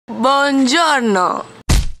Buongiorno.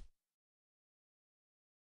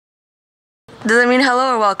 Does that mean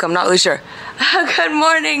hello or welcome? Not really sure. Good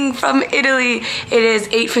morning from Italy. It is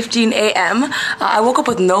 8:15 a.m. I woke up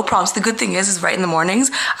with no prompts. The good thing is right in the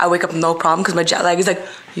mornings, I wake up with no problem because my jet lag is like,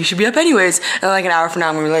 you should be up anyways. And like an hour from now,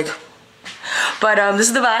 I'm gonna be like, but this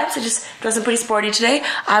is the vibes. I just dressing pretty sporty today.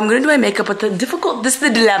 I'm gonna do my makeup, but this is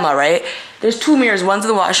the dilemma, right? There's two mirrors. One's in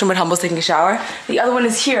the washroom when Humble's taking a shower. The other one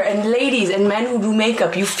is here. And ladies and men who do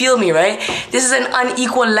makeup, you feel me, right? This is an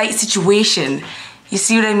unequal light situation. You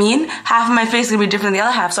see what I mean? Half of my face is gonna be different than the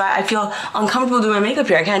other half, so I feel uncomfortable doing my makeup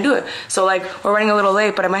here. I can't do it. So like, we're running a little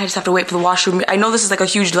late, but I might just have to wait for the washroom. I know this is like a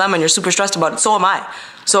huge dilemma and you're super stressed about it. So am I.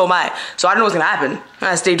 So am I. So I don't know what's gonna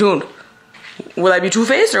happen. Stay tuned. Will I be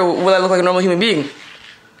two-faced or will I look like a normal human being?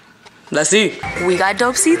 Let's see. We got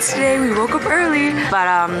dope seats today. We woke up early,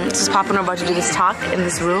 but just Papa and I are about to do this talk in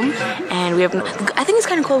this room, and we have. I think it's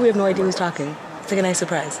kind of cool. We have no idea who's talking. It's like a nice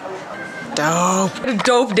surprise. Dope. A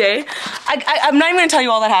dope day. I'm not even gonna tell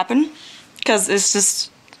you all that happened, because it's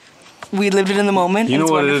just we lived it in the moment. You know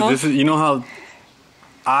what it is. This is. You know how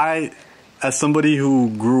I, as somebody who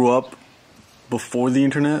grew up before the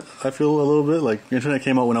internet, I feel a little bit like the internet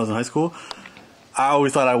came out when I was in high school. I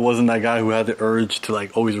always thought I wasn't that guy who had the urge to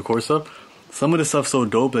like always record stuff. Some of the stuff's so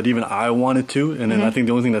dope that even I wanted to, and then I think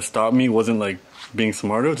the only thing that stopped me wasn't like being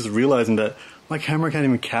smarter, just realizing that my camera can't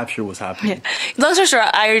even capture what's happening. Yeah. Long story short,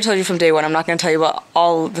 I already told you from day one, I'm not going to tell you about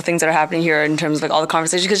all the things that are happening here in terms of like all the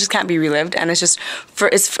conversations, because it just can't be relived, and it's just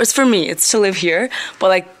it's for me, it's to live here, but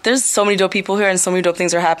like there's so many dope people here and so many dope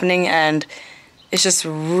things are happening, and it's just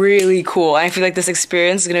really cool. And I feel like this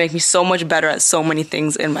experience is going to make me so much better at so many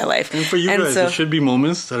things in my life. And for you guys, there should be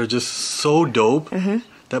moments that are just so dope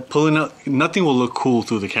that pulling out, nothing will look cool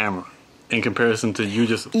through the camera in comparison to you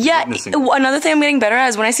just witnessing. Another thing I'm getting better at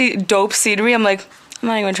is when I see dope scenery, I'm like, I'm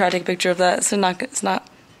not even going to try to take a picture of that. It's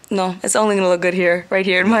only going to look good here, right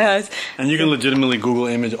here in my eyes. And you can legitimately Google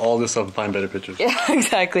image all this stuff and find better pictures. Yeah,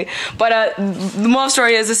 exactly. But the moral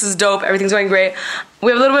story is this is dope. Everything's going great.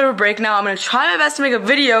 We have a little bit of a break now. I'm going to try my best to make a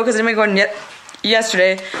video because I didn't make one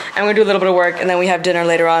yesterday. I'm going to do a little bit of work and then we have dinner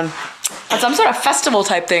later on. It's some sort of festival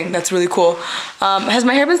type thing that's really cool. Has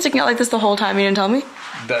my hair been sticking out like this the whole time? You didn't tell me?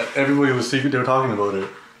 That everybody was secret. They were talking about it.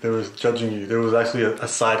 They was judging you. There was actually a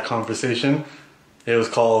side conversation. It was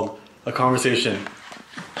called a conversation.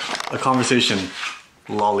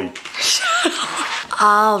 Lolly.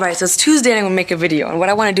 Alright, so it's Tuesday and I'm gonna make a video. And what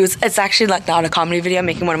I wanna do is, it's actually like not a comedy video, I'm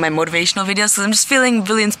making one of my motivational videos because I'm just feeling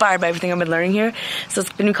really inspired by everything I've been learning here. So it's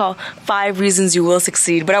gonna be called 5 Reasons You Will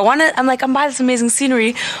Succeed. But I'm by this amazing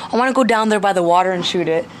scenery. I wanna go down there by the water and shoot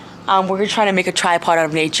it. We're gonna try to make a tripod out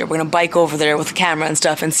of nature. We're gonna bike over there with a camera and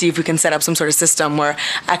stuff and see if we can set up some sort of system where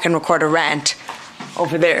I can record a rant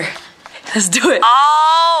over there. Let's do it.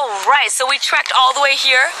 Alright, so we trekked all the way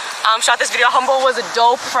here. Shot this video. Humble was a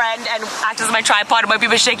dope friend and acted as my tripod. It might be a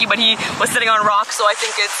bit shaky, but he was sitting on rocks, so I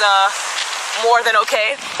think it's more than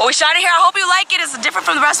okay. But we shot it here. I hope you like it. It's different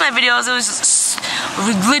from the rest of my videos. It was just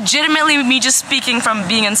legitimately me just speaking from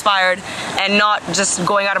being inspired and not just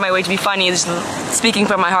going out of my way to be funny, just speaking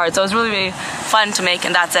from my heart. So it was really, really fun to make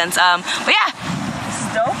in that sense. But yeah, this is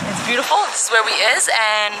dope. It's beautiful. This is where we is,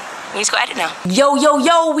 and we need to go edit now. Yo,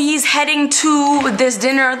 we's heading to this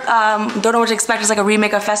dinner. Don't know what to expect. It's like a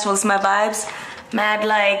remake of festival. This is my vibes. Mad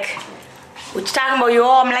like, what you talking about? Yo,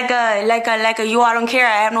 I'm like a yo, I don't care.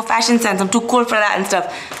 I have no fashion sense. I'm too cool for that and stuff.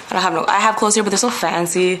 I have clothes here, but they're so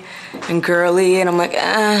fancy and girly, and I'm like,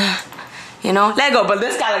 you know, let go. But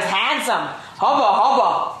this guy looks handsome.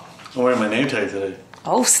 Hubba. I'm wearing my name tag today.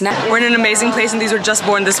 Oh snap. We're in an amazing place and these were just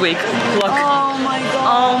born this week. Look. Oh my god.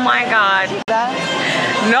 Oh my god.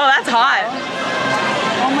 No, that's hot.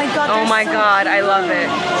 Oh my god. Oh my god, I love it.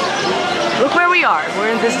 Look where we are. We're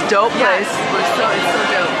in this dope place. It's so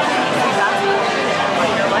dope.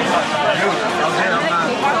 Beautiful.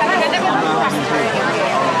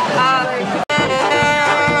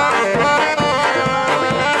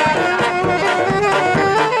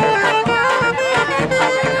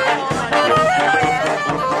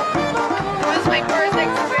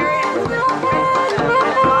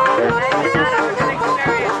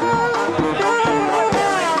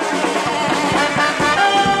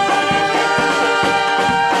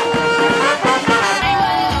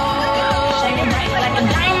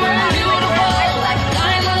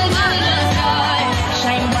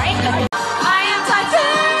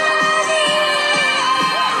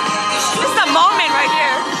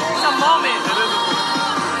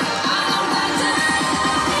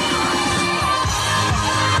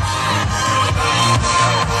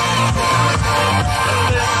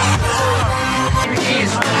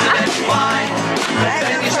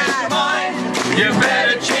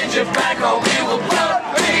 need you back or we will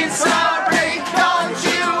both be sorry. Don't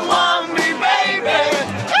you want me, baby?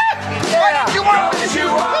 What did you want? Did you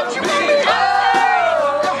want me?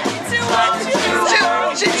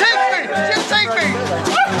 She'll take me. She'll take me.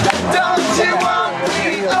 Don't you want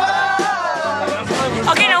me?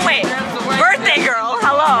 Okay, no wait. Birthday girl,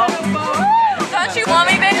 hello. Don't you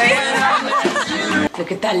want me, baby?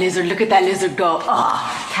 Look at that lizard go.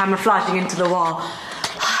 Oh, camera flashing into the wall.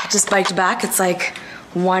 I just biked back. It's like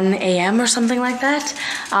 1 a.m. or something like that.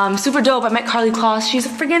 Super dope. I met Carly Claus. She's a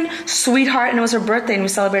friggin' sweetheart, and it was her birthday, and we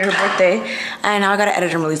celebrated her birthday. And now I gotta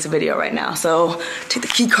edit and release a video right now. So take the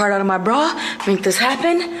key card out of my bra, make this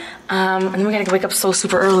happen, and then we gotta wake up so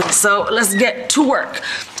super early. So let's get to work.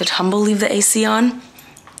 Did Humble leave the AC on?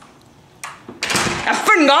 I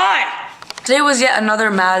forgot! Today was yet another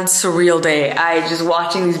mad surreal day. I just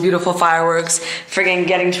watching these beautiful fireworks, friggin'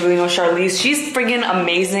 getting to really know Charlize. She's friggin'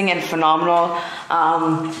 amazing and phenomenal.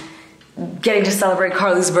 Getting to celebrate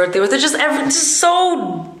Carly's birthday with her, just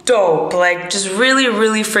so dope. Like, just really,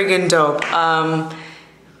 really friggin' dope.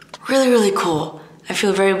 Really, really cool. I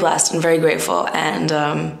feel very blessed and very grateful, and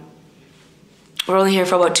we're only here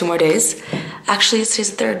for about 2 more days. Actually, today's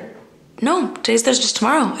the 3rd. No, today's Thursday, just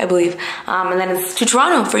tomorrow, I believe. And then it's to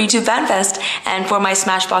Toronto for YouTube Fan Fest and for my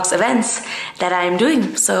Smashbox events that I'm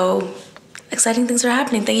doing. So exciting things are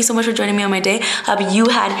happening. Thank you so much for joining me on my day. I hope you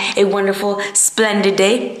had a wonderful, splendid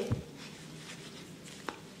day.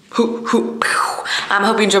 I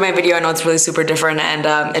hope you enjoyed my video. I know it's really super different, and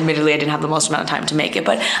admittedly I didn't have the most amount of time to make it,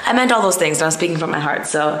 but I meant all those things and I'm speaking from my heart.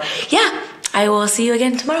 So yeah, I will see you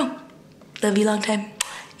again tomorrow. Love you long time.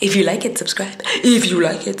 If you like it, subscribe. If you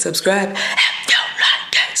like it, subscribe. If you like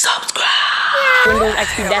it, subscribe. Windows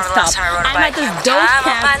XP desktop. I'm at this dope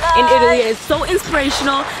camp in Italy, and it's so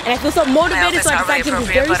inspirational, and I feel so motivated, so I decided to do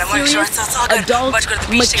very serious, adult,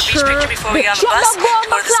 mature,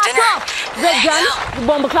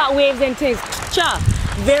 bomb clock waves and things.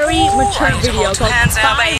 Very mature video called 5